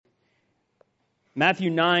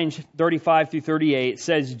Matthew 9:35 through 38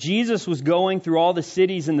 says, Jesus was going through all the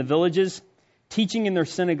cities and the villages, teaching in their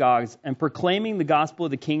synagogues and proclaiming the gospel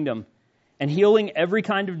of the kingdom and healing every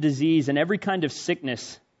kind of disease and every kind of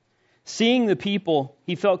sickness. Seeing the people,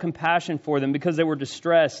 he felt compassion for them because they were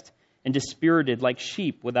distressed and dispirited like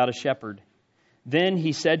sheep without a shepherd. Then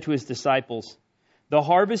he said to his disciples, the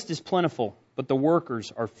harvest is plentiful, but the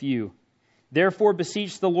workers are few. Therefore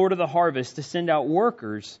beseech the Lord of the harvest to send out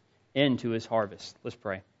workers into his harvest. Let's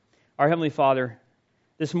pray. Our Heavenly Father,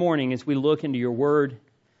 this morning as we look into your word,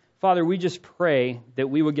 Father, we just pray that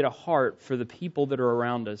we would get a heart for the people that are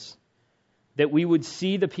around us, that we would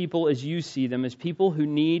see the people as you see them, as people who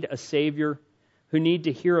need a Savior, who need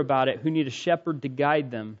to hear about it, who need a shepherd to guide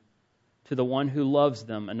them to the one who loves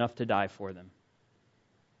them enough to die for them.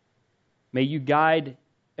 May you guide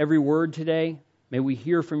every word today. May we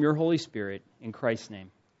hear from your Holy Spirit. In Christ's name,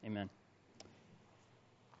 amen.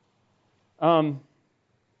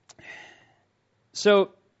 So,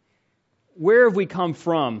 where have we come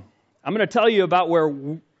from? I'm going to tell you about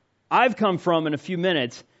where I've come from in a few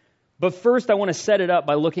minutes. But first, I want to set it up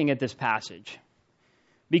by looking at this passage.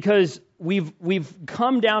 Because we've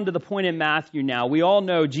come down to the point in Matthew now. We all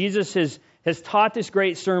know Jesus has taught this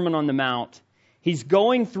great Sermon on the Mount. He's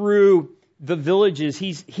going through the villages.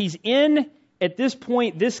 He's in, at this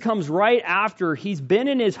point, this comes right after he's been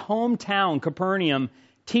in his hometown, Capernaum,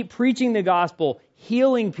 preaching the gospel,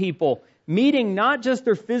 healing people, meeting not just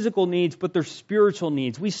their physical needs, but their spiritual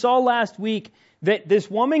needs. We saw last week that this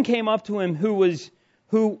woman came up to him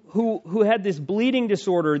who had this bleeding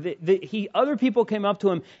disorder. Other people came up to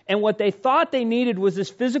him, and what they thought they needed was this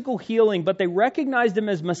physical healing, but they recognized him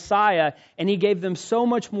as Messiah, and he gave them so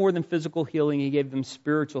much more than physical healing. He gave them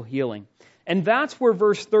spiritual healing. And that's where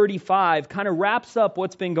verse 35 kind of wraps up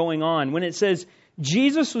what's been going on, when it says,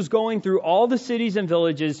 Jesus was going through all the cities and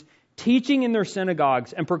villages, teaching in their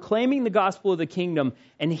synagogues and proclaiming the gospel of the kingdom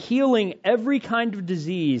and healing every kind of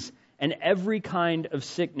disease and every kind of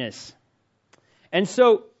sickness. And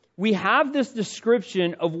so we have this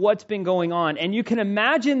description of what's been going on. And you can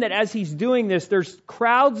imagine that as he's doing this, there's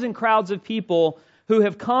crowds and crowds of people who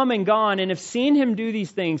have come and gone and have seen him do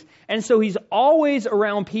these things. And so he's always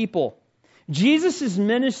around people. Jesus'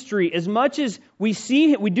 ministry, as much as we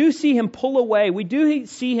do see him pull away, we do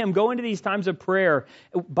see him go into these times of prayer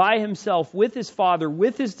by himself, with his Father,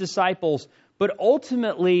 with his disciples. But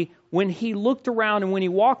ultimately, when he looked around and when he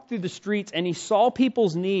walked through the streets and he saw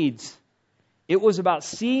people's needs, it was about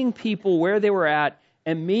seeing people where they were at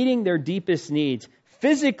and meeting their deepest needs,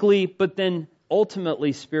 physically, but then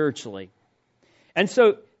ultimately spiritually. And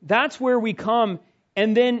so that's where we come.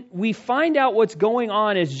 And then we find out what's going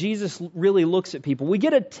on as Jesus really looks at people. We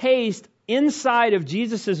get a taste inside of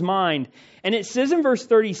Jesus' mind. And it says in verse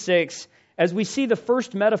 36, as we see the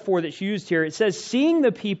first metaphor that's used here, it says, seeing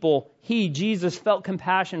the people, he, Jesus, felt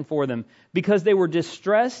compassion for them because they were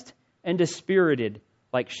distressed and dispirited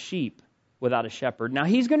like sheep without a shepherd. Now,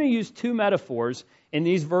 he's going to use two metaphors in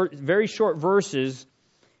these very short verses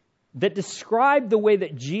that describe the way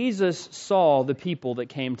that Jesus saw the people that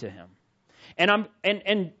came to him.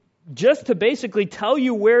 And just to basically tell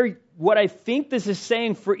you what I think this is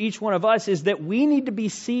saying for each one of us is that we need to be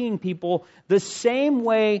seeing people the same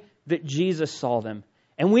way that Jesus saw them.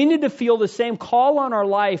 And we need to feel the same call on our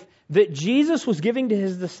life that Jesus was giving to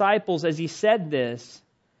his disciples as he said this,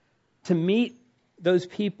 to meet those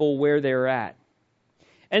people where they're at.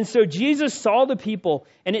 And so Jesus saw the people,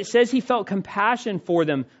 and it says he felt compassion for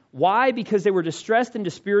them. Why? Because they were distressed and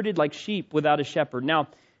dispirited like sheep without a shepherd. Now,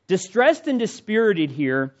 distressed and dispirited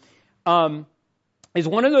here is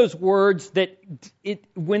one of those words that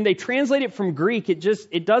when they translate it from Greek,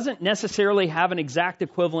 it doesn't necessarily have an exact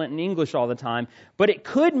equivalent in English all the time, but it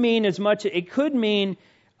could mean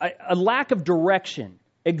a lack of direction,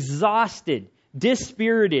 exhausted,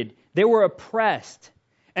 dispirited. They were oppressed.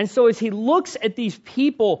 And so as he looks at these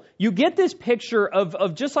people, you get this picture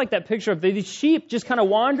of just like that picture of these sheep just kind of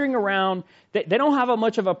wandering around. They don't have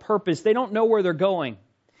much of a purpose. They don't know where they're going.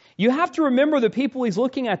 You have to remember the people he's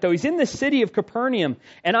looking at, though. He's in the city of Capernaum.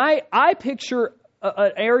 And I picture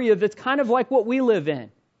an area that's kind of like what we live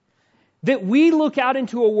in. That we look out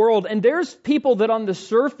into a world, and there's people that on the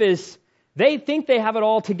surface, they think they have it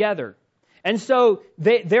all together. And so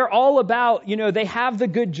they're all about, they have the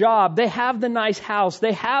good job, they have the nice house,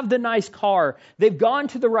 they have the nice car, they've gone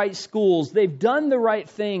to the right schools, they've done the right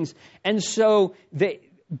things. And so,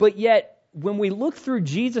 but yet, when we look through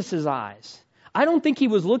Jesus' eyes, I don't think he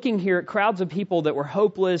was looking here at crowds of people that were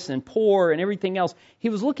hopeless and poor and everything else. He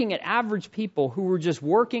was looking at average people who were just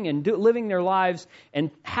working and living their lives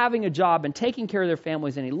and having a job and taking care of their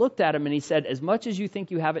families. And he looked at them and he said, as much as you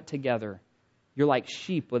think you have it together, you're like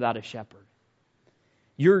sheep without a shepherd.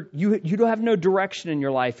 You don't have no direction in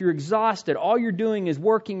your life. You're exhausted. All you're doing is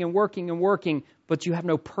working and working and working, but you have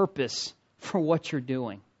no purpose for what you're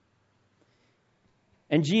doing.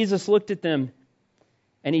 And Jesus looked at them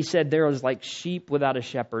and he said, they're like sheep without a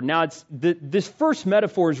shepherd. Now, this first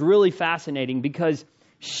metaphor is really fascinating because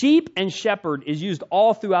sheep and shepherd is used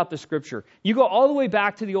all throughout the Scripture. You go all the way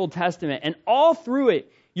back to the Old Testament, and all through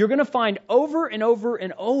it, you're going to find over and over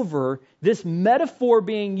and over this metaphor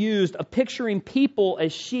being used of picturing people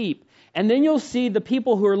as sheep. And then you'll see the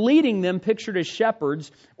people who are leading them pictured as shepherds,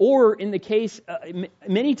 or in the case,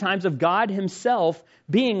 many times, of God himself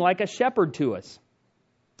being like a shepherd to us.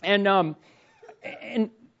 And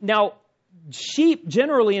now, sheep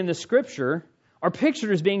generally in the Scripture are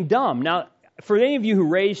pictured as being dumb. Now, for any of you who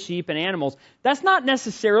raise sheep and animals, that's not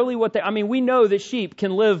necessarily what we know that sheep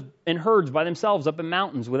can live in herds by themselves up in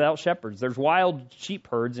mountains without shepherds. There's wild sheep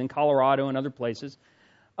herds in Colorado and other places.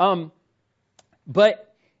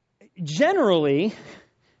 But generally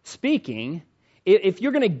speaking, if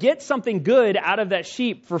you're going to get something good out of that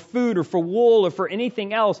sheep for food or for wool or for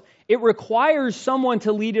anything else, it requires someone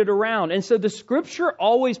to lead it around. And so the Scripture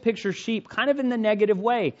always pictures sheep kind of in the negative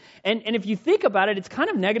way. And if you think about it, it's kind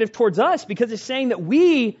of negative towards us because it's saying that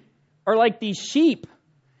we are like these sheep,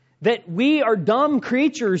 that we are dumb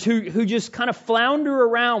creatures who just kind of flounder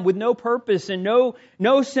around with no purpose and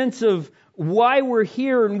no sense of why we're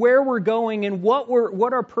here and where we're going and what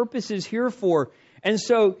our purpose is here for. And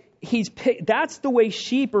so that's the way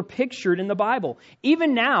sheep are pictured in the Bible.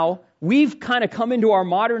 Even now, we've kind of come into our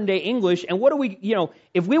modern day English, and what do we,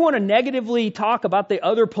 if we want to negatively talk about the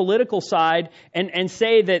other political side and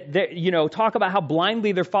say that, talk about how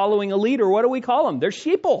blindly they're following a leader, what do we call them? They're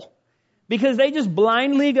sheeple. Because they just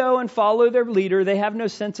blindly go and follow their leader. They have no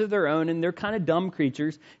sense of their own, and they're kind of dumb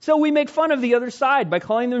creatures. So we make fun of the other side by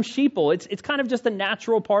calling them sheeple. It's kind of just a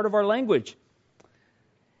natural part of our language.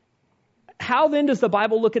 How then does the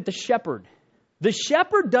Bible look at the shepherd? The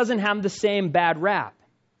shepherd doesn't have the same bad rap.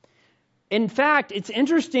 In fact, it's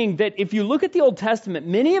interesting that if you look at the Old Testament,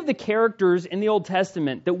 many of the characters in the Old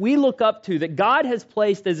Testament that we look up to, that God has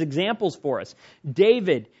placed as examples for us,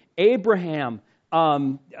 David, Abraham,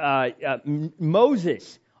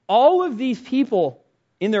 Moses, all of these people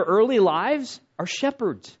in their early lives are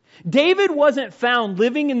shepherds. David wasn't found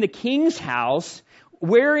living in the king's house,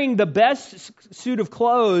 wearing the best suit of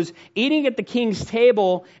clothes, eating at the king's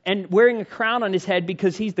table, and wearing a crown on his head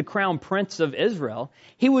because he's the crown prince of Israel.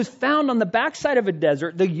 He was found on the backside of a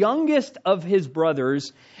desert, the youngest of his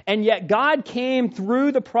brothers, and yet God came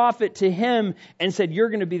through the prophet to him and said, you're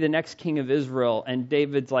going to be the next king of Israel. And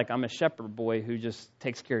David's like, I'm a shepherd boy who just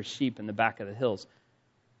takes care of sheep in the back of the hills.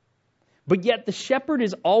 But yet the shepherd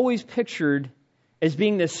is always pictured as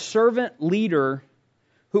being this servant leader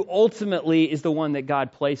who ultimately is the one that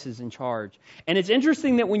God places in charge. And it's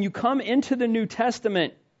interesting that when you come into the New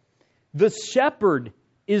Testament, the shepherd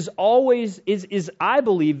is always, I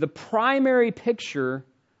believe, the primary picture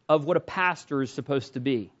of what a pastor is supposed to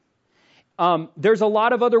be. There's a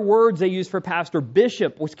lot of other words they use for pastor.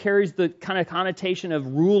 Bishop, which carries the kind of connotation of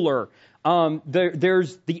ruler.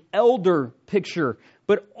 There's the elder picture.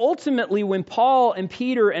 But ultimately, when Paul and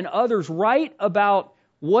Peter and others write about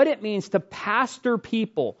what it means to pastor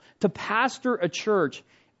people, to pastor a church,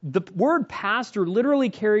 the word pastor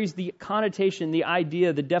literally carries the connotation, the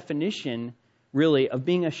idea, the definition, really, of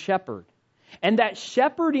being a shepherd. And that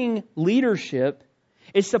shepherding leadership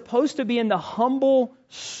is supposed to be in the humble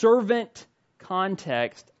servant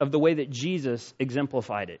context of the way that Jesus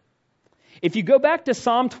exemplified it. If you go back to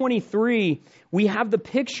Psalm 23, we have the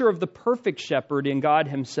picture of the perfect shepherd in God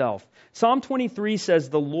himself. Psalm 23 says,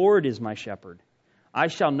 "The Lord is my shepherd. I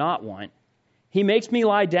shall not want. He makes me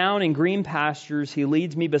lie down in green pastures. He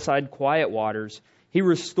leads me beside quiet waters. He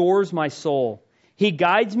restores my soul. He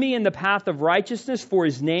guides me in the path of righteousness for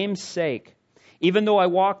his name's sake. Even though I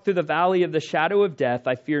walk through the valley of the shadow of death,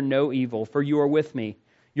 I fear no evil, for you are with me.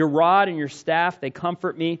 Your rod and your staff, they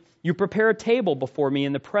comfort me. You prepare a table before me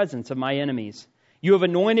in the presence of my enemies. You have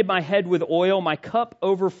anointed my head with oil. My cup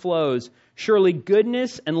overflows. Surely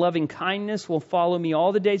goodness and loving kindness will follow me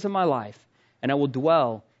all the days of my life, and I will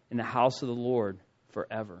dwell in the house of the Lord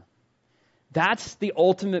forever." That's the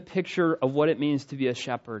ultimate picture of what it means to be a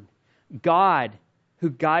shepherd. God who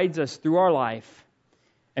guides us through our life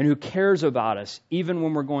and who cares about us even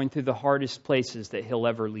when we're going through the hardest places that he'll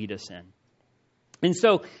ever lead us in. And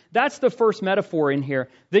so that's the first metaphor in here,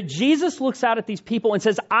 that Jesus looks out at these people and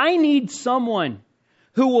says, I need someone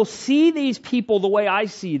who will see these people the way I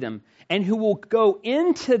see them and who will go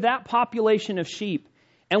into that population of sheep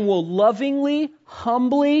and will lovingly,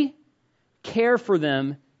 humbly care for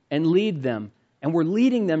them and lead them And we're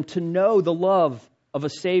leading them to know the love of a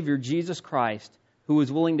Savior, Jesus Christ, who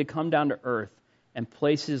was willing to come down to earth and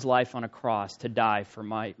place his life on a cross to die for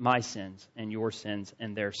my sins and your sins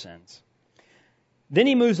and their sins. Then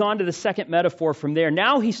he moves on to the second metaphor from there.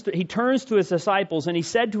 Now he turns to his disciples and he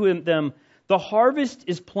said to them, "The harvest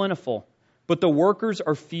is plentiful, but the workers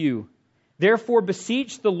are few. Therefore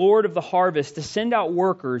beseech the Lord of the harvest to send out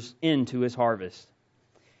workers into his harvest."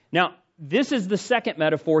 Now, this is the second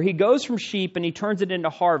metaphor. He goes from sheep and he turns it into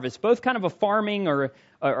harvest, both kind of a farming or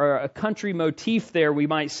a country motif there, we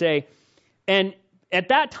might say. And at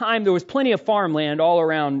that time, there was plenty of farmland all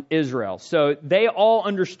around Israel. So they all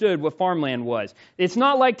understood what farmland was. It's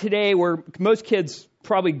not like today where most kids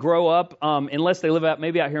probably grow up, unless they live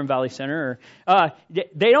maybe out here in Valley Center.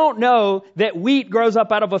 They don't know that wheat grows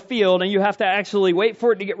up out of a field and you have to actually wait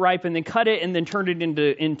for it to get ripe and then cut it and then turn it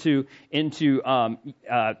into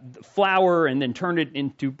flour and then turn it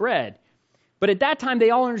into bread. But at that time,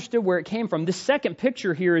 they all understood where it came from. This second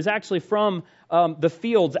picture here is actually from the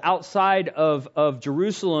fields outside of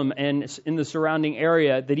Jerusalem and in the surrounding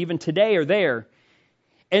area that even today are there.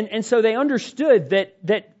 And so they understood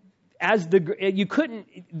that as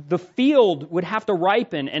the field would have to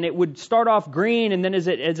ripen and it would start off green, and then as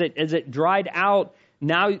it dried out,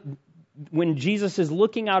 now when Jesus is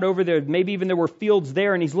looking out over there, maybe even there were fields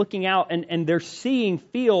there, and he's looking out and they're seeing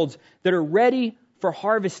fields that are ready for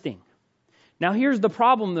harvesting. Now here's the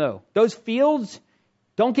problem though. Those fields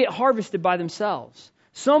don't get harvested by themselves.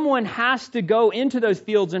 Someone has to go into those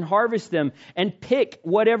fields and harvest them and pick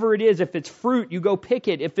whatever it is. If it's fruit, you go pick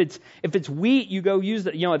it. If it's wheat, you go use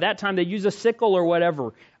it. At that time they use a sickle or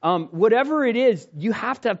whatever. Whatever it is, you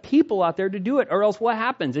have to have people out there to do it, or else what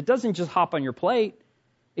happens? It doesn't just hop on your plate.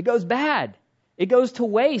 It goes bad. It goes to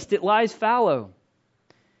waste. It lies fallow.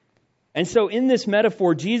 And so in this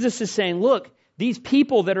metaphor, Jesus is saying, look, these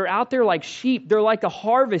people that are out there like sheep, they're like a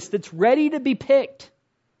harvest that's ready to be picked.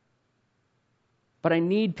 But I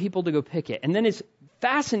need people to go pick it. And then it's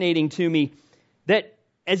fascinating to me that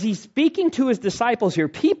as he's speaking to his disciples here,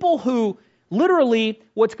 people who literally,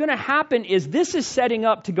 what's going to happen is this is setting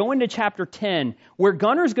up to go into chapter 10, where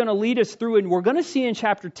Gunner's going to lead us through, and we're going to see in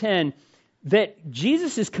chapter 10 that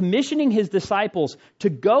Jesus is commissioning his disciples to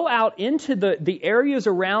go out into the areas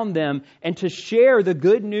around them and to share the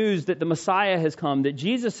good news that the Messiah has come, that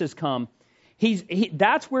Jesus has come.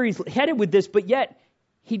 That's where he's headed with this, but yet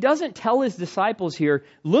he doesn't tell his disciples here,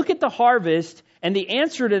 look at the harvest, and the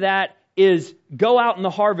answer to that is go out in the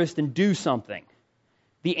harvest and do something.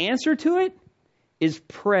 The answer to it is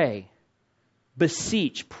pray,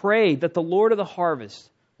 beseech, pray that the Lord of the harvest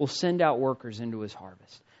will send out workers into his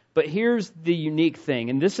harvest. But here's the unique thing,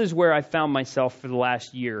 and this is where I found myself for the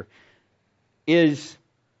last year, is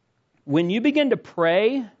when you begin to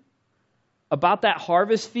pray about that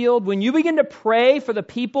harvest field, when you begin to pray for the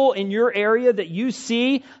people in your area that you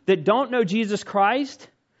see that don't know Jesus Christ,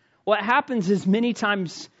 what happens is many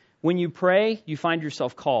times when you pray, you find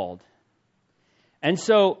yourself called. And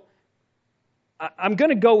so I'm going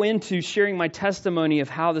to go into sharing my testimony of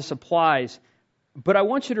how this applies, but I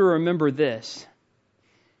want you to remember this,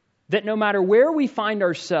 that no matter where we find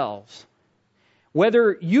ourselves,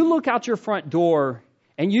 whether you look out your front door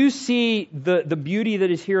and you see the beauty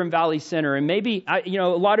that is here in Valley Center, and maybe a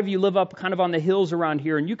lot of you live up kind of on the hills around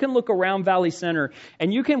here, and you can look around Valley Center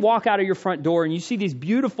and you can walk out of your front door and you see these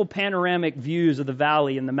beautiful panoramic views of the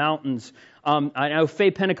valley and the mountains. I know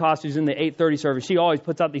Faye Pentecost, who's in the 8:30 service, she always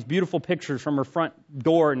puts out these beautiful pictures from her front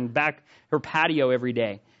door and back her patio every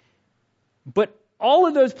day. But all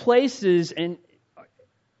of those places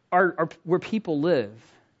are where people live.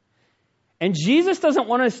 And Jesus doesn't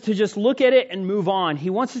want us to just look at it and move on. He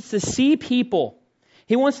wants us to see people.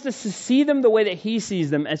 He wants us to see them the way that he sees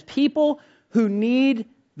them, as people who need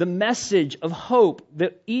the message of hope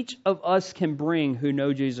that each of us can bring who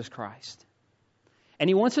know Jesus Christ. And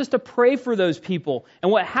he wants us to pray for those people.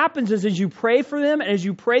 And what happens is as you pray for them, and as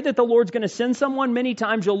you pray that the Lord's going to send someone, many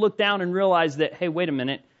times you'll look down and realize that, hey, wait a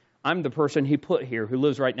minute, I'm the person he put here who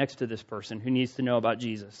lives right next to this person who needs to know about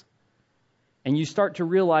Jesus. And you start to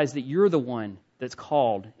realize that you're the one that's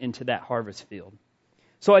called into that harvest field.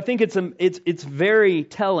 So I think it's very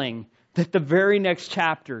telling that the very next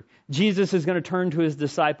chapter, Jesus is going to turn to his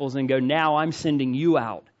disciples and go, now I'm sending you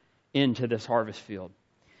out into this harvest field.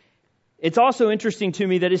 It's also interesting to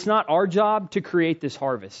me that it's not our job to create this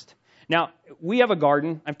harvest. Now, we have a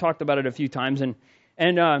garden. I've talked about it a few times,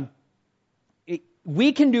 and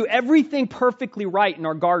we can do everything perfectly right in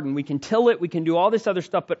our garden. We can till it, we can do all this other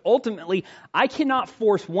stuff, but ultimately, I cannot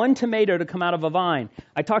force one tomato to come out of a vine.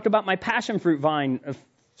 I talked about my passion fruit vine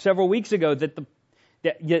several weeks ago, that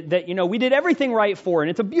that we did everything right for, and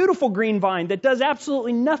it's a beautiful green vine that does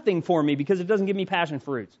absolutely nothing for me because it doesn't give me passion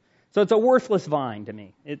fruits. So it's a worthless vine to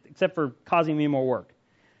me, except for causing me more work.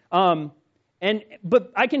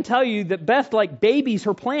 But I can tell you that Beth babies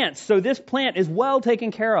her plants, so this plant is well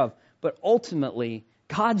taken care of. But ultimately,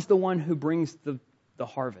 God's the one who brings the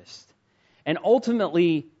harvest. And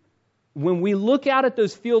ultimately, when we look out at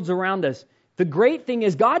those fields around us, the great thing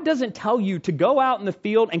is God doesn't tell you to go out in the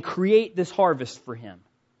field and create this harvest for Him.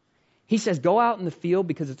 He says, go out in the field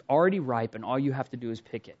because it's already ripe and all you have to do is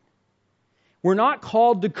pick it. We're not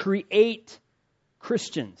called to create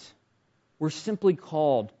Christians. We're simply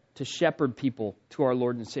called to shepherd people to our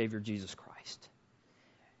Lord and Savior, Jesus Christ.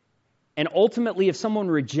 And ultimately, if someone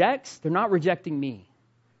rejects, they're not rejecting me.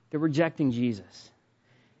 They're rejecting Jesus.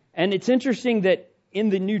 And it's interesting that in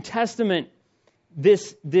the New Testament,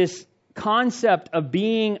 this concept of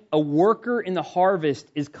being a worker in the harvest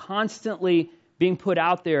is constantly being put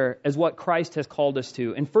out there as what Christ has called us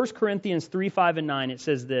to. In 1 Corinthians 3, 5, and 9, it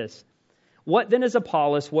says this, "What then is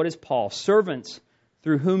Apollos? What is Paul? Servants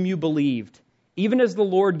through whom you believed, even as the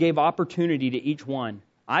Lord gave opportunity to each one.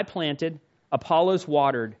 I planted, Apollos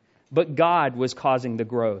watered, but God was causing the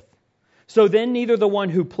growth. So then neither the one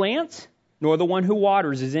who plants nor the one who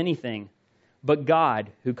waters is anything, but God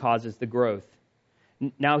who causes the growth.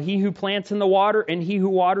 Now he who plants in the water and he who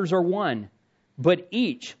waters are one, but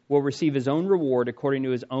each will receive his own reward according to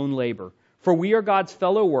his own labor. For we are God's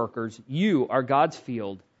fellow workers. You are God's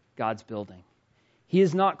field, God's building." He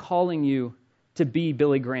is not calling you to be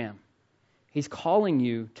Billy Graham. He's calling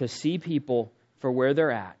you to see people for where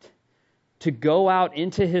they're at, to go out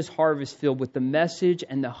into His harvest field with the message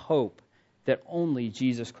and the hope that only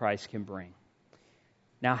Jesus Christ can bring.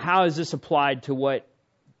 Now, how is this applied to what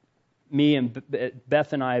me and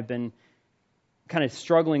Beth and I have been kind of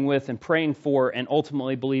struggling with and praying for and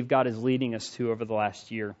ultimately believe God is leading us to over the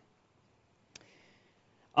last year?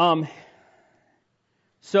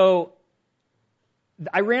 So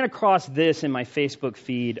I ran across this in my Facebook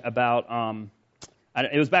feed about,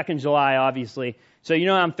 it was back in July, obviously. So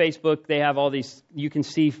on Facebook, they have all these, you can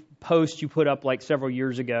see posts you put up like several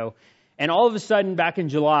years ago. And all of a sudden, back in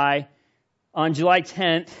July, on July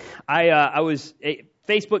 10th,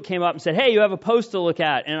 Facebook came up and said, "Hey, you have a post to look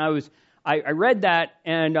at." And I read that,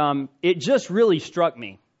 and it just really struck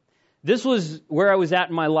me. This was where I was at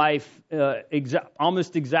in my life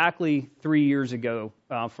almost exactly 3 years ago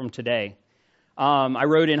from today. I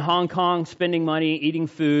rode in Hong Kong, spending money, eating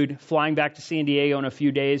food, flying back to San Diego in a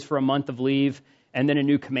few days for a month of leave, and then a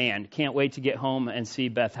new command. Can't wait to get home and see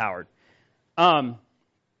Beth Howard.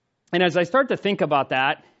 And as I start to think about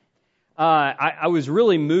that, I was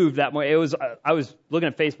really moved that way. I was looking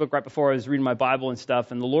at Facebook right before I was reading my Bible and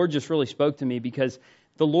stuff, and the Lord just really spoke to me because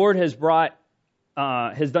the Lord has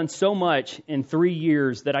done so much in 3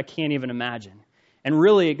 years that I can't even imagine. And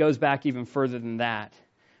really, it goes back even further than that.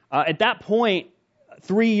 At that point,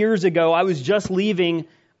 3 years ago, I was just leaving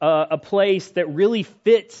a place that really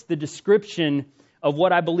fits the description of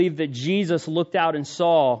what I believe that Jesus looked out and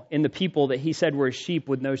saw in the people that He said were His sheep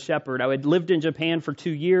with no shepherd. I had lived in Japan for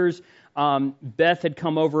 2 years. Beth had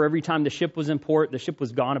come over every time the ship was in port. The ship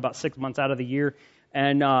was gone about 6 months out of the year.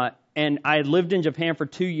 And I had lived in Japan for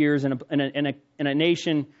 2 years in a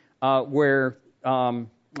nation where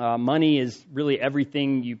money is really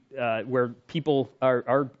everything. Where people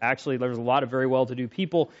are actually, there's a lot of very well-to-do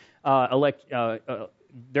people.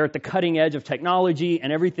 They're at the cutting edge of technology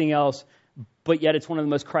and everything else, but yet it's one of the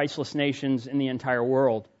most Christless nations in the entire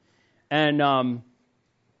world. And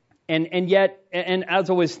yet as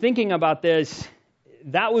I was thinking about this,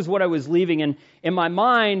 that was what I was leaving. And in my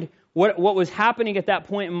mind, what was happening at that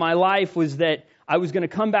point in my life was that I was going to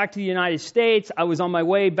come back to the United States. I was on my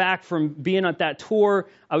way back from being at that tour.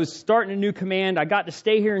 I was starting a new command. I got to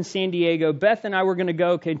stay here in San Diego. Beth and I were going to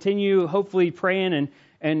go continue, hopefully praying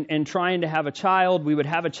and trying to have a child. We would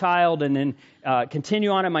have a child and then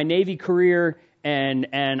continue on in my Navy career.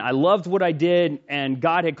 And I loved what I did. And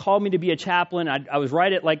God had called me to be a chaplain. I was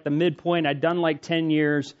right at like the midpoint. I'd done like 10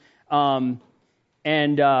 years. I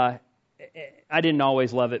didn't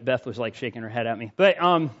always love it. Beth was like shaking her head at me. But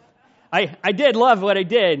I did love what I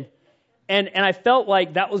did. And I felt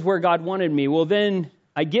like that was where God wanted me. Well, then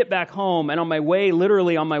I get back home, and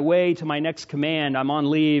literally on my way to my next command, I'm on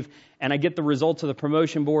leave, and I get the results of the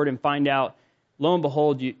promotion board and find out, lo and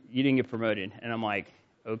behold, you didn't get promoted. And I'm like,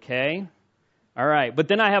 okay, all right. But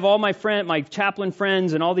then I have all my chaplain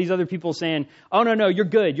friends and all these other people saying, oh, no, you're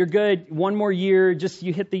good. One more year, just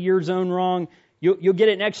you hit the year zone wrong. You'll get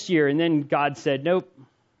it next year. And then God said, nope,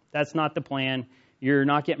 that's not the plan. You're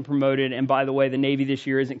not getting promoted. And by the way, the Navy this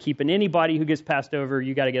year isn't keeping anybody who gets passed over.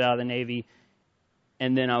 You got to get out of the Navy.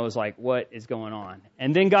 And then I was like, what is going on?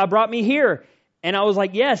 And then God brought me here. And I was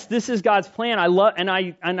like, yes, this is God's plan. I love,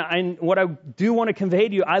 and what I do want to convey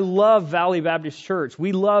to you, I love Valley Baptist Church.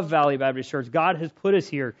 We love Valley Baptist Church. God has put us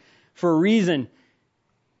here for a reason,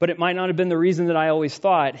 but it might not have been the reason that I always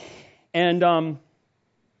thought. And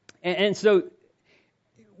so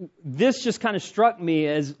this just kind of struck me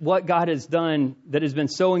as what God has done that has been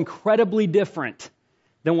so incredibly different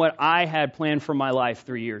than what I had planned for my life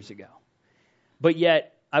 3 years ago. But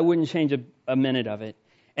yet, I wouldn't change a minute of it.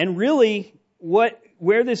 And really,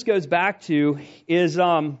 where this goes back to is,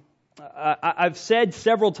 I've said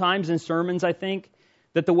several times in sermons, I think,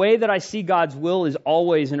 that the way that I see God's will is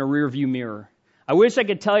always in a rearview mirror. I wish I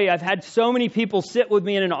could tell you, I've had so many people sit with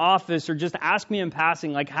me in an office or just ask me in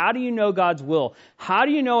passing, like, how do you know God's will? How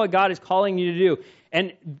do you know what God is calling you to do?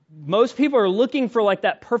 And most people are looking for like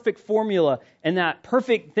that perfect formula and that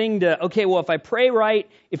perfect thing to, okay, well, if I pray right,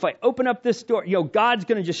 if I open up this door, God's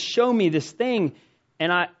going to just show me this thing.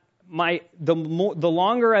 And the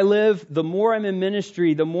longer I live, the more I'm in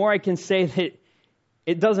ministry, the more I can say that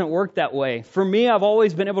it doesn't work that way. For me, I've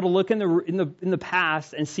always been able to look in the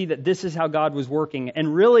past and see that this is how God was working.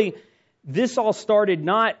 And really, this all started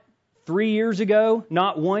not 3 years ago,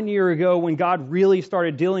 not 1 year ago when God really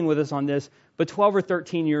started dealing with us on this, but 12 or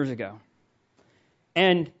 13 years ago.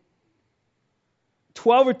 And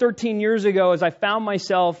 12 or 13 years ago, as I found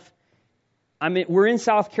myself, we're in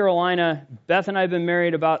South Carolina. Beth and I have been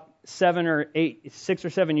married about 6 or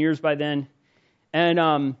 7 years by then.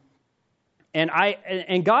 And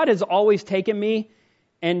God has always taken me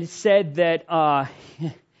and said that,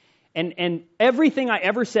 and everything I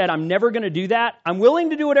ever said, I'm never going to do that. I'm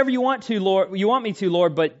willing to do whatever you want me to,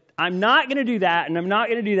 Lord, but I'm not going to do that, and I'm not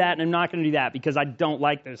going to do that, and I'm not going to do that because I don't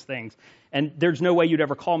like those things. And there's no way you'd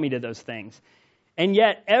ever call me to those things. And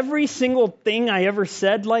yet, every single thing I ever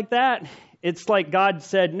said like that, it's like God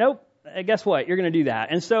said, nope, guess what? You're going to do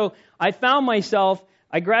that. And so I found myself,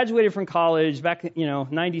 I graduated from college back,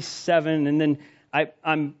 97, and then I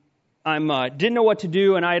didn't know what to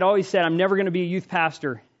do, and I had always said, I'm never going to be a youth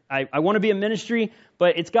pastor. I want to be in ministry,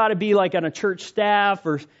 but it's got to be like on a church staff,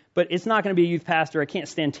 but it's not going to be a youth pastor. I can't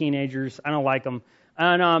stand teenagers. I don't like them.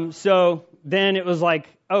 And so then it was like,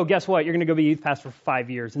 oh, guess what? You're going to go be a youth pastor for 5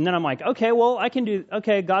 years. And then I'm like, okay, well,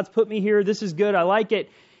 God's put me here. This is good. I like it.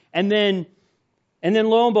 And then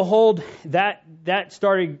lo and behold, that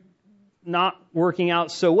started not working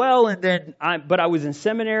out so well. And then but I was in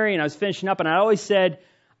seminary and I was finishing up, and I always said,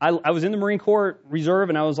 I was in the Marine Corps Reserve,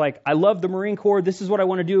 and I was like, I love the Marine Corps. This is what I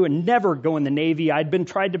want to do, and never go in the Navy.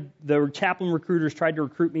 The chaplain recruiters tried to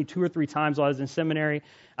recruit me 2 or 3 times while I was in seminary.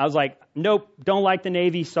 I was like, nope, don't like the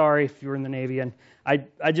Navy. Sorry if you were in the Navy. And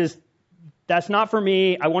I just, that's not for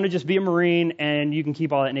me. I want to just be a Marine, and you can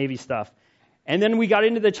keep all that Navy stuff. And then we got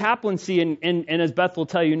into the chaplaincy, and as Beth will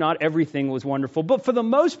tell you, not everything was wonderful. But for the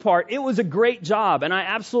most part, it was a great job, and I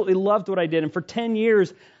absolutely loved what I did. And for 10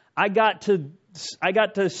 years, I got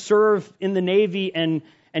to serve in the Navy and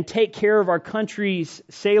take care of our country's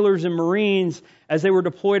sailors and Marines as they were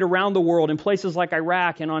deployed around the world in places like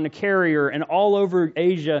Iraq and on a carrier and all over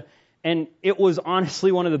Asia. And it was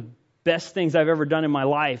honestly one of the best things I've ever done in my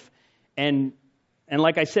life. And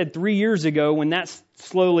like I said, 3 years ago, when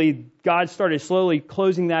God started slowly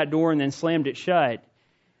closing that door and then slammed it shut,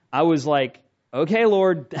 I was like, okay,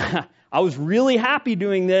 Lord, I was really happy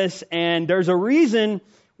doing this, and there's a reason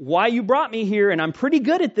why you brought me here, and I'm pretty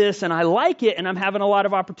good at this, and I like it, and I'm having a lot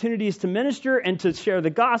of opportunities to minister and to share the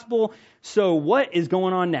gospel. So what is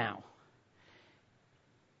going on now?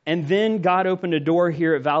 And then God opened a door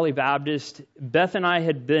here at Valley Baptist. Beth and I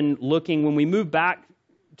had been looking when we moved back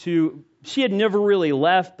to, she had never really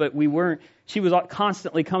left, but she was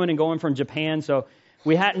constantly coming and going from Japan, so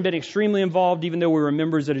we hadn't been extremely involved, even though we were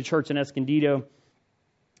members at a church in Escondido.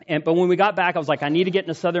 But when we got back, I was like, I need to get in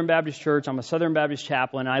a Southern Baptist church. I'm a Southern Baptist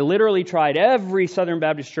chaplain. I literally tried every Southern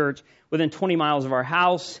Baptist church within 20 miles of our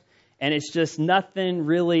house, and it's just nothing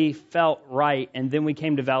really felt right. And then we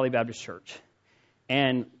came to Valley Baptist Church.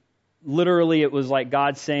 And literally it was like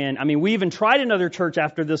God saying, we even tried another church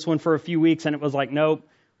after this one for a few weeks, and it was like, nope,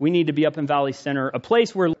 we need to be up in Valley Center, a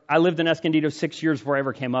place where I lived in Escondido 6 years before I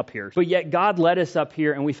ever came up here. But yet God led us up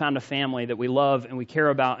here, and we found a family that we love and we care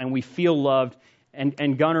about and we feel loved.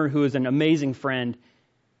 And Gunnar, who is an amazing friend,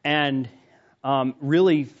 and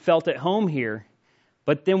really felt at home here.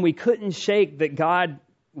 But then we couldn't shake that God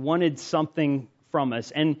wanted something from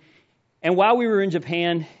us. And while we were in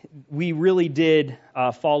Japan, we really did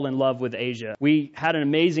fall in love with Asia. We had an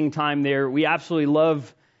amazing time there. We absolutely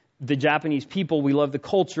love the Japanese people. We love the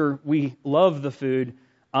culture. We love the food.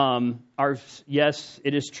 Yes,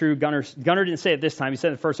 it is true. Gunnar didn't say it this time. He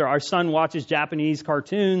said it first. Our son watches Japanese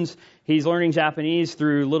cartoons. He's learning Japanese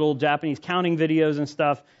through little Japanese counting videos and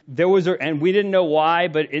stuff. And we didn't know why,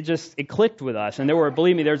 but it clicked with us. And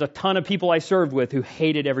believe me, there's a ton of people I served with who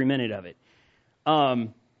hated every minute of it.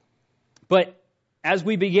 But as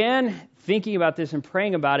we began thinking about this and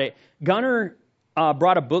praying about it, Gunnar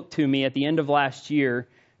brought a book to me at the end of last year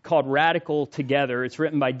called Radical Together. It's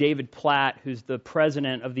written by David Platt, who's the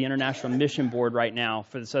president of the International Mission Board right now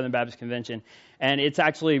for the Southern Baptist Convention. And it's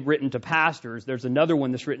actually written to pastors. There's another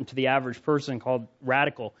one that's written to the average person called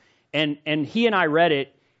Radical. And he and I read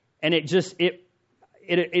it, and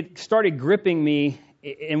it started gripping me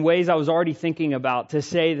in ways I was already thinking about, to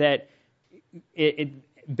say that it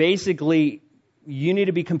basically, you need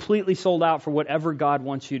to be completely sold out for whatever God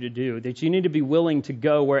wants you to do, that you need to be willing to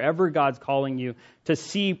go wherever God's calling you, to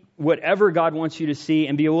see whatever God wants you to see,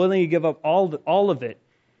 and be willing to give up all of it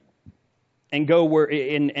and go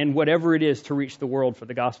and whatever it is to reach the world for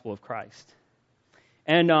the gospel of Christ.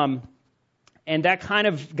 And that kind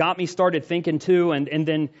of got me started thinking too, and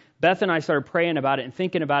then Beth and I started praying about it and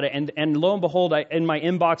thinking about it, and lo and behold, in my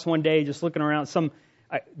inbox one day, just looking around,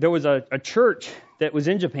 there was a church that was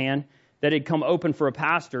in Japan that had come open for a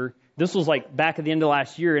pastor. This was like back at the end of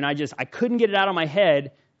last year, and I couldn't get it out of my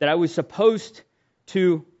head that I was supposed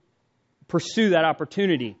to pursue that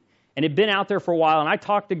opportunity. And it had been out there for a while, and I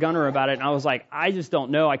talked to Gunnar about it, and I was like, I just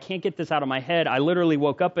don't know. I can't get this out of my head. I literally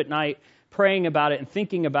woke up at night praying about it and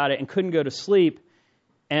thinking about it and couldn't go to sleep.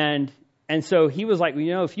 And so he was like,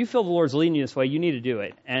 if you feel the Lord's leading you this way, you need to do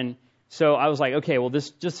it. And so I was like, okay, well,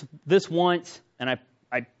 this once, and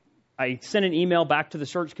I sent an email back to the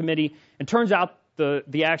search committee, and turns out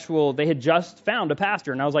they had just found a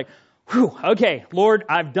pastor. And I was like, whew, okay, Lord,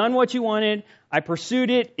 I've done what you wanted. I pursued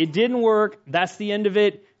it. It didn't work. That's the end of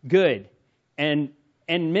it. Good. And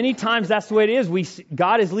many times that's the way it is.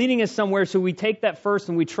 God is leading us somewhere, so we take that first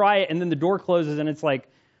and we try it, and then the door closes, and it's like,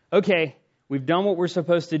 okay, we've done what we're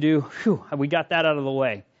supposed to do. Whew, we got that out of the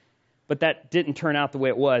way. But that didn't turn out the way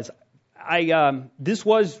it was. This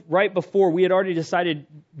was right before we had already decided.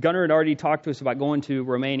 Gunnar had already talked to us about going to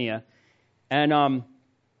Romania, and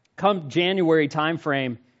come January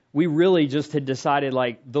timeframe, we really just had decided,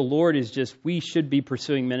 like, the Lord is we should be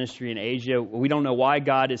pursuing ministry in Asia. We don't know why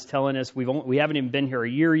God is telling us. We haven't even been here a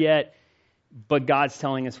year yet, but God's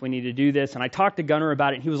telling us we need to do this. And I talked to Gunnar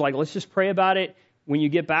about it, and he was like, let's just pray about it. When you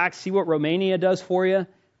get back, see what Romania does for you.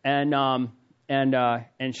 And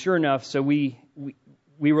sure enough, so we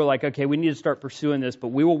were like, okay, we need to start pursuing this, but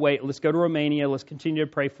we will wait. Let's go to Romania. Let's continue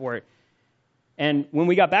to pray for it. And when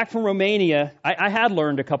we got back from Romania, I had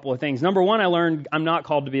learned a couple of things. Number one, I learned I'm not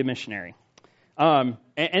called to be a missionary. And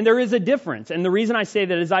there is a difference. And the reason I say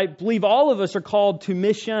that is I believe all of us are called to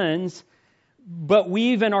missions, but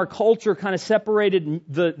we've in our culture kind of separated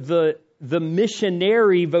the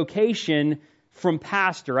missionary vocation from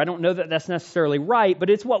pastor. I don't know that that's necessarily right, but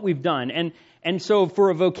it's what we've done. And so for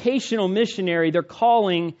a vocational missionary, their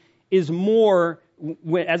calling is more,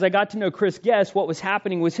 as I got to know Chris Guest, what was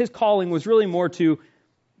happening was his calling was really more to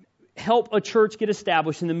help a church get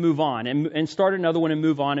established and then move on and start another one and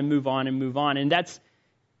move on and move on and move on. And that's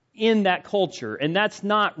in that culture. And that's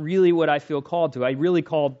not really what I feel called to. I really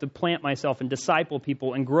called to plant myself and disciple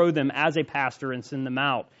people and grow them as a pastor and send them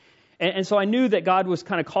out. And so I knew that God was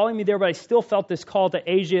kind of calling me there, but I still felt this call to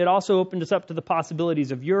Asia. It also opened us up to the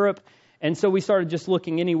possibilities of Europe. And so we started just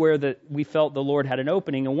looking anywhere that we felt the Lord had an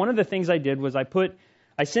opening. And one of the things I did was I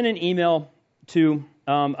sent an email to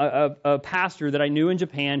a pastor that I knew in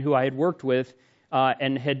Japan who I had worked with,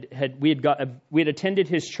 and we had attended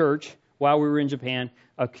his church while we were in Japan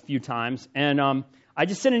a few times. And I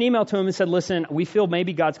just sent an email to him and said, listen, we feel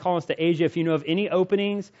maybe God's calling us to Asia. If you know of any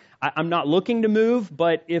openings, I'm not looking to move,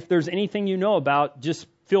 but if there's anything you know about, just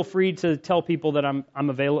feel free to tell people that I'm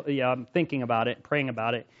available. I'm thinking about it, praying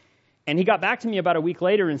about it. And he got back to me about a week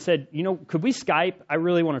later and said, could we Skype? I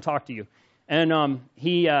really want to talk to you. And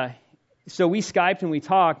so we Skyped and we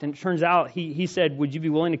talked, and it turns out he said, would you be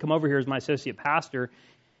willing to come over here as my associate pastor?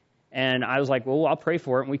 And I was like, well, I'll pray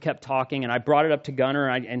for it. And we kept talking, and I brought it up to Gunnar,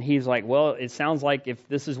 and he's like, well, it sounds like if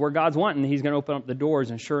this is where God's wanting, he's going to open up the doors.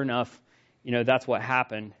 And sure enough, that's what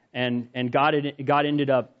happened. And God ended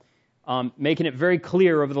up making it very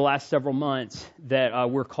clear over the last several months that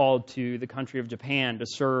we're called to the country of Japan to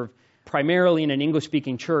serve primarily in an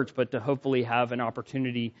English-speaking church, but to hopefully have an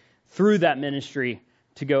opportunity through that ministry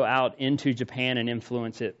to go out into Japan and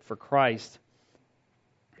influence it for Christ.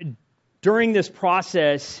 During this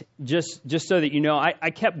process, just so that you know, I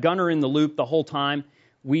kept Gunnar in the loop the whole time.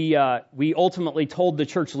 We ultimately told the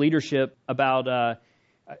church leadership about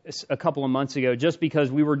a couple of months ago, just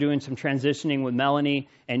because we were doing some transitioning with Melanie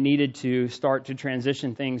and needed to start to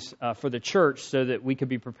transition things for the church so that we could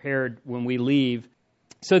be prepared when we leave.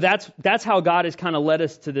 So that's how God has kind of led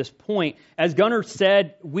us to this point. As Gunnar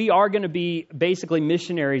said, we are going to be basically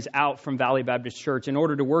missionaries out from Valley Baptist Church. In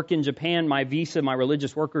order to work in Japan, my visa, my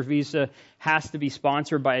religious worker visa, has to be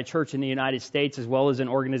sponsored by a church in the United States as well as an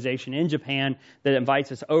organization in Japan that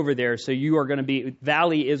invites us over there. So you are going to be,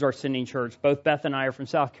 Valley is our sending church. Both Beth and I are from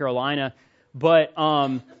South Carolina. But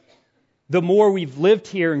the more we've lived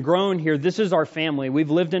here and grown here, this is our family.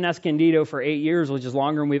 We've lived in Escondido for 8 years, which is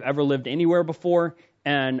longer than we've ever lived anywhere before.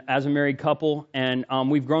 And as a married couple, and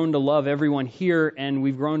we've grown to love everyone here, and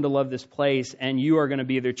we've grown to love this place, and you are going to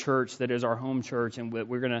be the church that is our home church, and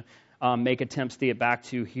we're going to make attempts to get back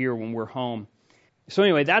to here when we're home. So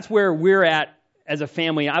anyway, that's where we're at as a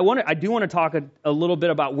family. I do want to talk a little bit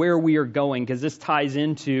about where we are going, because this ties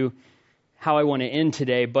into how I want to end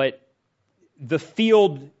today, but the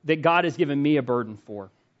field that God has given me a burden for.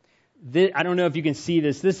 I don't know if you can see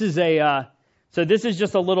this. This is so this is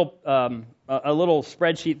just a little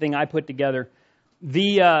spreadsheet thing I put together.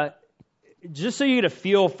 Just so you get a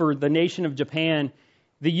feel for the nation of Japan,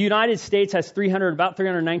 the United States has about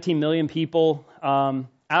 319 million people. Out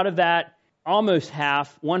of that, almost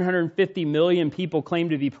half, 150 million people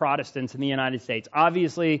claim to be Protestants in the United States.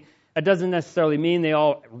 Obviously, that doesn't necessarily mean they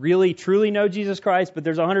all really, truly know Jesus Christ, but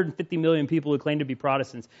there's 150 million people who claim to be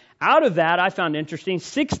Protestants. Out of that, I found interesting,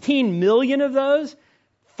 16 million of those,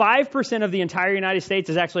 5% of the entire United States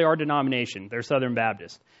is actually our denomination. They're Southern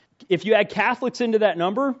Baptist. If you add Catholics into that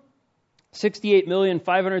number,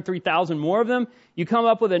 68,503,000 more of them, you come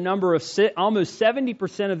up with a number of almost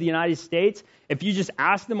 70% of the United States. If you just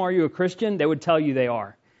ask them, are you a Christian? They would tell you they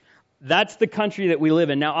are. That's the country that we live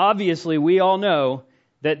in. Now, obviously, we all know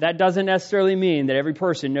that doesn't necessarily mean that every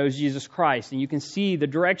person knows Jesus Christ. And you can see the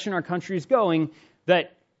direction our country is going,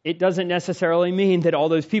 that it doesn't necessarily mean that all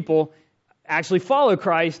those people actually follow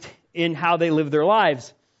Christ in how they live their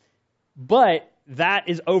lives. But that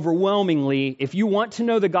is overwhelmingly, if you want to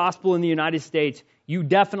know the gospel in the United States, you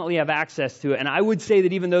definitely have access to it. And I would say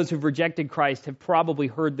that even those who've rejected Christ have probably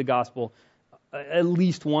heard the gospel at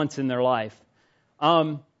least once in their life.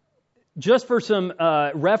 Just for some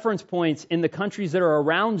reference points, in the countries that are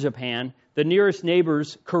around Japan, the nearest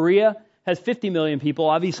neighbors, Korea has 50 million people,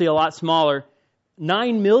 obviously a lot smaller.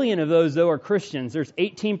 9 million of those, though, are Christians. There's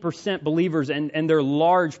 18% believers, and they're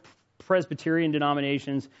large Presbyterian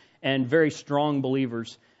denominations and very strong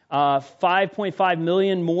believers. 5.5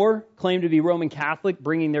 million more claim to be Roman Catholic,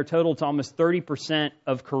 bringing their total to almost 30%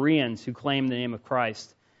 of Koreans who claim the name of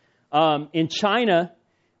Christ. In China,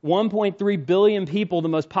 1.3 billion people, the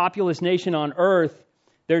most populous nation on earth,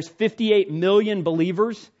 there's 58 million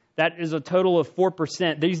believers. That is a total of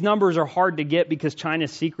 4%. These numbers are hard to get because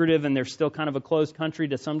China's secretive and they're still kind of a closed country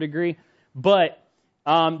to some degree. But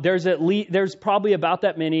there's probably about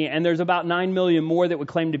that many, and there's about 9 million more that would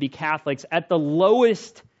claim to be Catholics. At the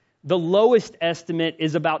lowest estimate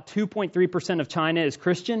is about 2.3% of China is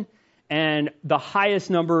Christian, and the highest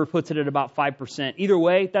number puts it at about 5%. Either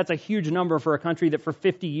way, that's a huge number for a country that for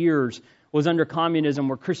 50 years was under communism,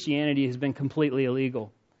 where Christianity has been completely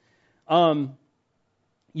illegal.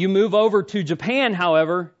 You move over to Japan,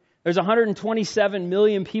 however, there's 127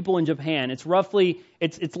 million people in Japan. It's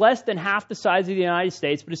less than half the size of the United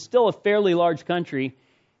States, but it's still a fairly large country.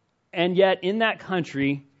 And yet in that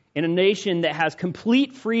country, in a nation that has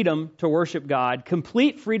complete freedom to worship God,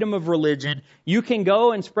 complete freedom of religion, you can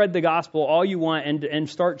go and spread the gospel all you want and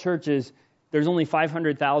start churches. There's only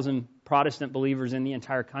 500,000 Protestant believers in the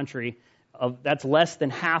entire country. That's less than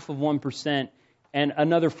half of 1%. And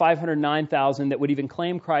another 509,000 that would even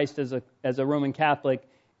claim Christ as a Roman Catholic,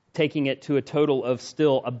 taking it to a total of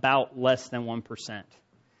still about less than 1%.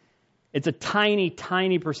 It's a tiny,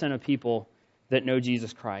 tiny percent of people that know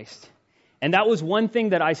Jesus Christ. And that was one thing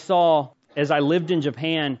that I saw as I lived in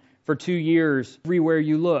Japan for 2 years. Everywhere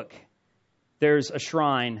you look, there's a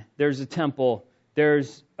shrine, there's a temple,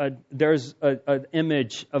 there's an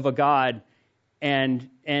image of a God, and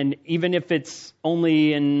even if it's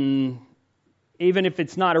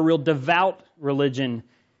not a real devout religion,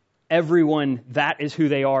 everyone, that is who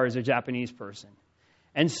they are as a Japanese person.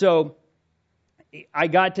 And so I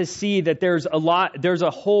got to see that there's a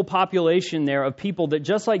whole population there of people that,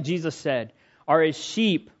 just like Jesus said, are as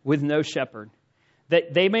sheep with no shepherd.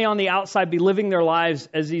 That they may on the outside be living their lives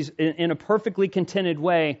as these in a perfectly contented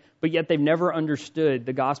way, but yet they've never understood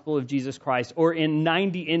the gospel of Jesus Christ, or in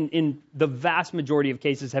the vast majority of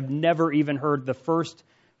cases have never even heard the first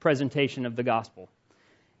presentation of the gospel.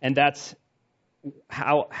 And that's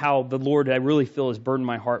how the Lord, I really feel, has burdened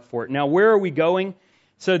my heart for it. Now, where are we going?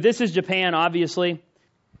 So this is Japan, obviously.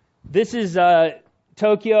 This is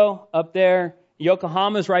Tokyo up there.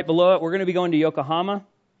 Yokohama's right below it. We're going to be going to Yokohama.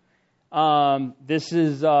 This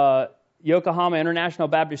is Yokohama International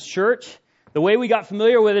Baptist Church. The way we got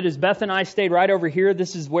familiar with it is Beth and I stayed right over here.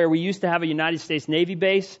 This is where we used to have a United States Navy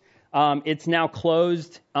base. It's now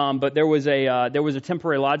closed, but there was a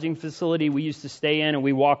temporary lodging facility we used to stay in, and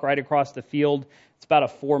we walk right across the field. It's about a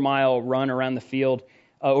 4-mile run around the field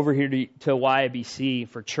over here to YABC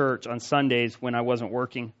for church on Sundays when I wasn't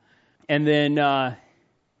working. And then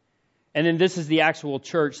this is the actual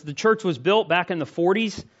church. The church was built back in the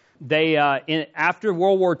 40s. After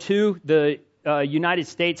World War II, the United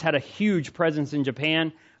States had a huge presence in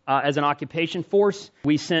Japan as an occupation force.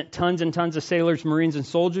 We sent tons and tons of sailors, Marines, and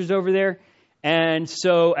soldiers over there. And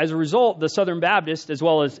so as a result, the Southern Baptist, as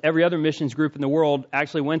well as every other missions group in the world,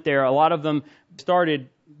 actually went there. A lot of them started,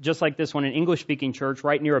 just like this one, an English-speaking church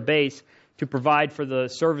right near a base to provide for the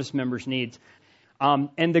service members' needs.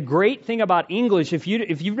 And the great thing about English, if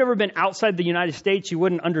you've never been outside the United States, you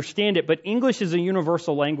wouldn't understand it, but English is a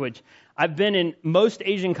universal language. I've been in most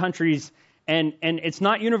Asian countries, and it's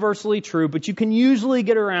not universally true, but you can usually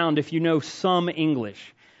get around if you know some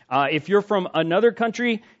English. If you're from another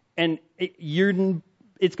country, and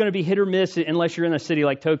it's going to be hit or miss unless you're in a city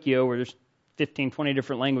like Tokyo where there's 15, 20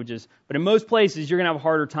 different languages. But in most places, you're going to have a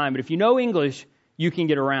harder time. But if you know English, you can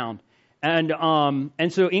get around. And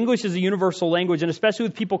so English is a universal language, and especially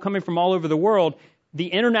with people coming from all over the world, the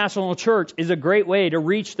international church is a great way to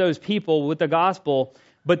reach those people with the gospel.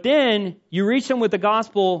 But then you reach them with the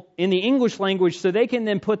gospel in the English language so they can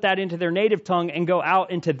then put that into their native tongue and go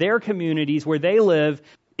out into their communities where they live.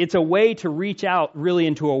 It's a way to reach out really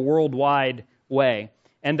into a worldwide way.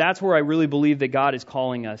 And that's where I really believe that God is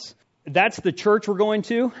calling us. That's the church we're going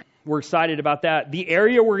to. We're excited about that. The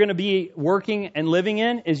area we're going to be working and living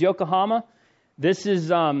in is Yokohama. This is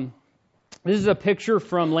a picture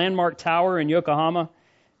from Landmark Tower in Yokohama.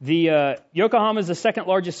 Yokohama is the second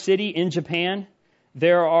largest city in Japan.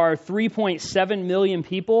 There are 3.7 million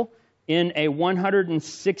people in a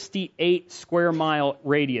 168 square mile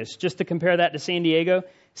radius. Just to compare that to San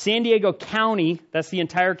Diego County, that's the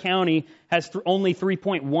entire county, has only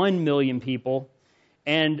 3.1 million people.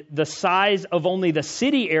 And the size of only the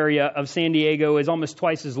city area of San Diego is almost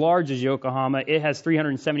twice as large as Yokohama. It has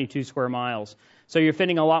 372 square miles. So you're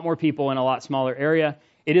fitting a lot more people in a lot smaller area.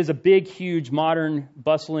 It is a big, huge, modern,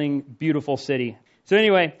 bustling, beautiful city. So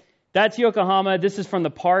anyway, that's Yokohama. This is from the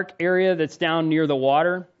park area that's down near the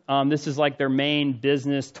water. This is like their main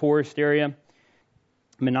business tourist area,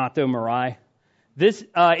 Minato Mirai.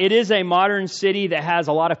 It is a modern city that has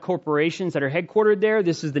a lot of corporations that are headquartered there.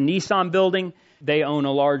 This is the Nissan building. They own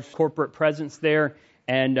a large corporate presence there,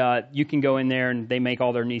 and you can go in there and they make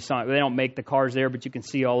all their Nissan. They don't make the cars there, but you can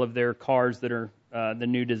see all of their cars that are the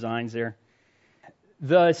new designs there.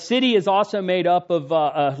 The city is also made up of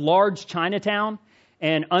a large Chinatown,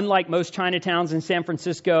 and unlike most Chinatowns in San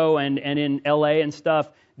Francisco and in LA and stuff,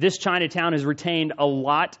 this Chinatown has retained a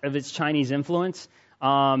lot of its Chinese influence.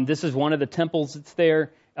 This is one of the temples that's there.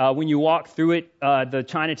 When you walk through it, the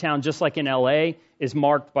Chinatown, just like in LA, is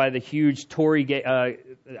marked by the huge torii gate. I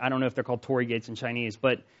don't know if they're called torii gates in Chinese,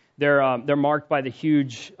 but they're marked by the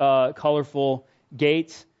huge, colorful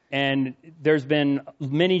gates. And there's been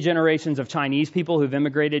many generations of Chinese people who've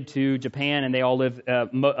immigrated to Japan, and they all live.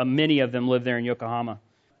 Many of them live there in Yokohama.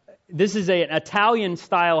 This is an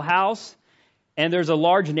Italian-style house, and there's a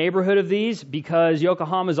large neighborhood of these because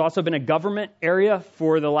Yokohama has also been a government area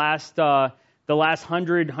for the last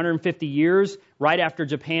 100, 150 years, right after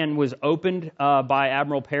Japan was opened by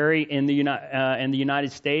Admiral Perry in the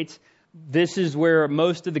United States. This is where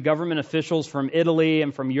most of the government officials from Italy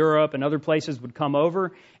and from Europe and other places would come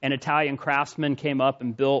over, and Italian craftsmen came up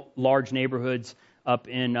and built large neighborhoods up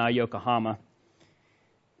in Yokohama.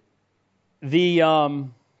 They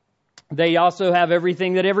also have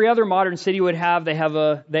everything that every other modern city would have. They have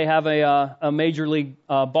a major league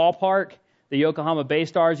ballpark. The Yokohama Bay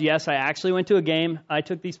Stars. Yes, I actually went to a game. I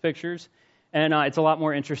took these pictures, and it's a lot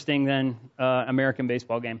more interesting than American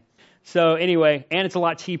baseball game. So anyway, and it's a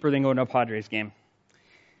lot cheaper than going to a Padres game.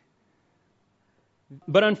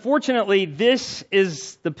 But unfortunately, this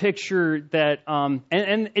is the picture that,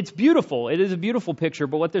 and it's beautiful. It is a beautiful picture,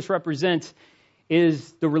 but what this represents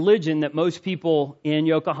is the religion that most people in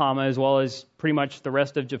Yokohama, as well as pretty much the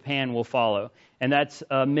rest of Japan, will follow. And that's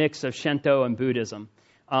a mix of Shinto and Buddhism.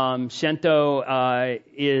 Shinto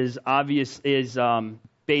is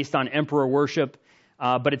based on emperor worship,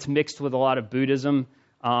 but it's mixed with a lot of Buddhism.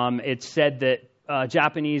 It's said that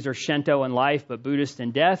Japanese are Shinto in life, but Buddhist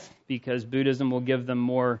in death, because Buddhism will give them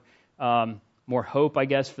more hope, I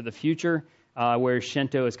guess, for the future. whereas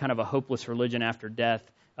Shinto is kind of a hopeless religion after death.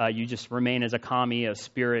 You just remain as a kami, a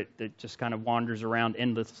spirit that just kind of wanders around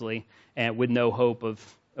endlessly and with no hope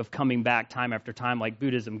of coming back time after time like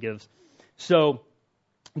Buddhism gives. So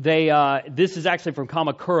this is actually from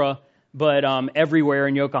Kamakura, but everywhere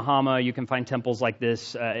in Yokohama you can find temples like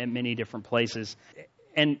this in many different places.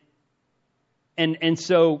 And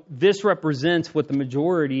so this represents what the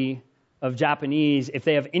majority of Japanese, if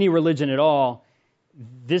they have any religion at all,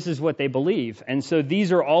 this is what they believe. And so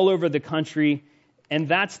these are all over the country, and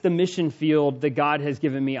that's the mission field that God has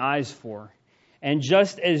given me eyes for. And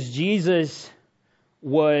just as Jesus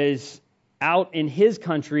was out in his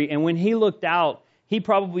country, and when he looked out, he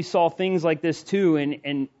probably saw things like this too,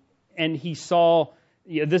 and he saw,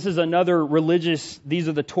 this is another religious, these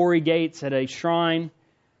are the torii gates at a shrine.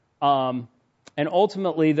 And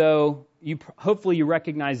ultimately, though, hopefully you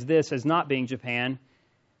recognize this as not being Japan.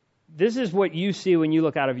 This is what you see when you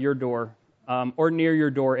look out of your door or near your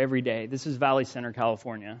door every day. This is Valley Center,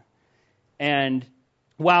 California. And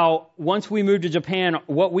while once we move to Japan,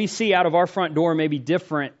 what we see out of our front door may be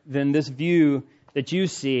different than this view that you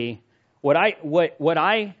see. What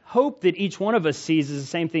I hope that each one of us sees is the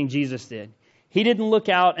same thing Jesus did. He didn't look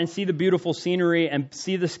out and see the beautiful scenery and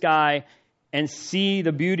see the sky and see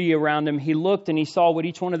the beauty around him. He looked and he saw what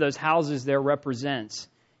each one of those houses there represents.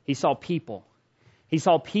 He saw people. He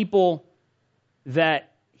saw people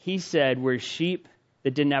that he said were sheep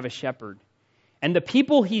that didn't have a shepherd. And the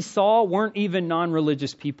people he saw weren't even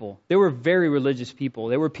non-religious people. They were very religious people.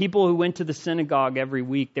 They were people who went to the synagogue every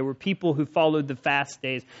week. They were people who followed the fast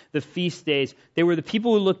days, the feast days. They were the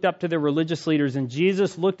people who looked up to their religious leaders. And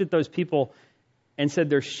Jesus looked at those people and said,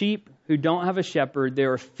 they're sheep who don't have a shepherd.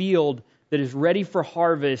 They're a field that is ready for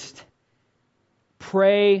harvest.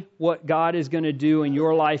 Pray what God is going to do in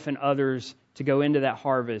your life and others to go into that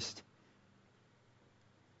harvest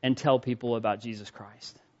and tell people about Jesus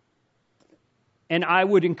Christ. And I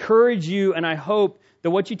would encourage you, and I hope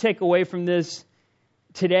that what you take away from this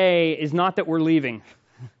today is not that we're leaving,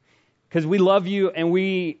 because we love you and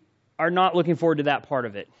we are not looking forward to that part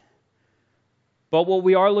of it. But what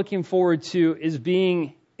we are looking forward to is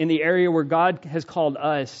being in the area where God has called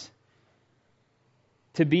us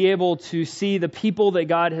to be able to see the people that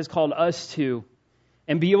God has called us to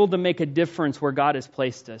and be able to make a difference where God has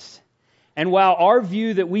placed us. And while our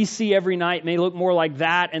view that we see every night may look more like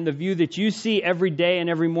that, and the view that you see every day and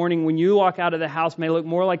every morning when you walk out of the house may look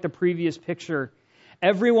more like the previous picture,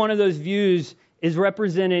 every one of those views is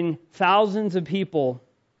representing thousands of people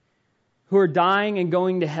who are dying and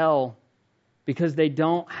going to hell because they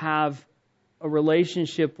don't have a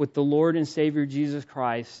relationship with the Lord and Savior Jesus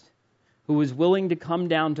Christ, who was willing to come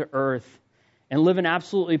down to earth and live an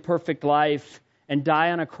absolutely perfect life and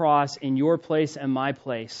die on a cross in your place and my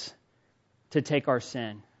place to take our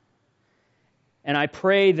sin. And I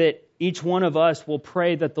pray that each one of us will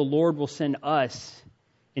pray that the Lord will send us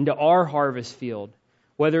into our harvest field,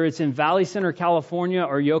 whether it's in Valley Center, California,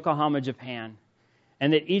 or Yokohama, Japan,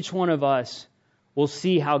 and that each one of us will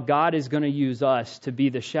see how God is going to use us to be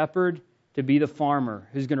the shepherd, to be the farmer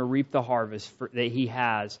who's going to reap the harvest that he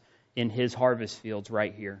has in his harvest fields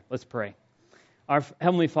right here. Let's pray. Our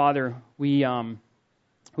Heavenly Father, we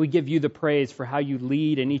give you the praise for how you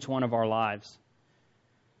lead in each one of our lives.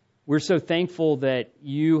 We're so thankful that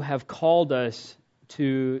you have called us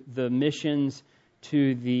to the missions,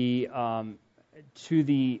 to the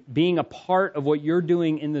being a part of what you're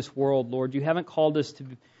doing in this world, Lord. You haven't called us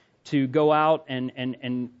to go out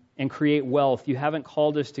and create wealth. You haven't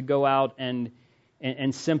called us to go out and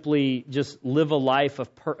simply just live a life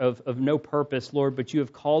of no purpose, Lord, but you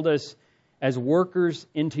have called us as workers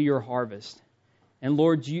into your harvest. And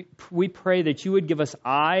Lord, we pray that you would give us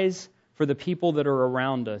eyes for the people that are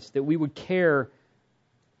around us, that we would care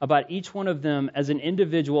about each one of them as an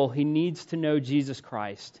individual who needs to know Jesus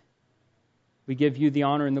Christ. We give you the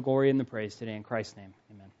honor and the glory and the praise today in Christ's name.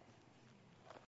 Amen.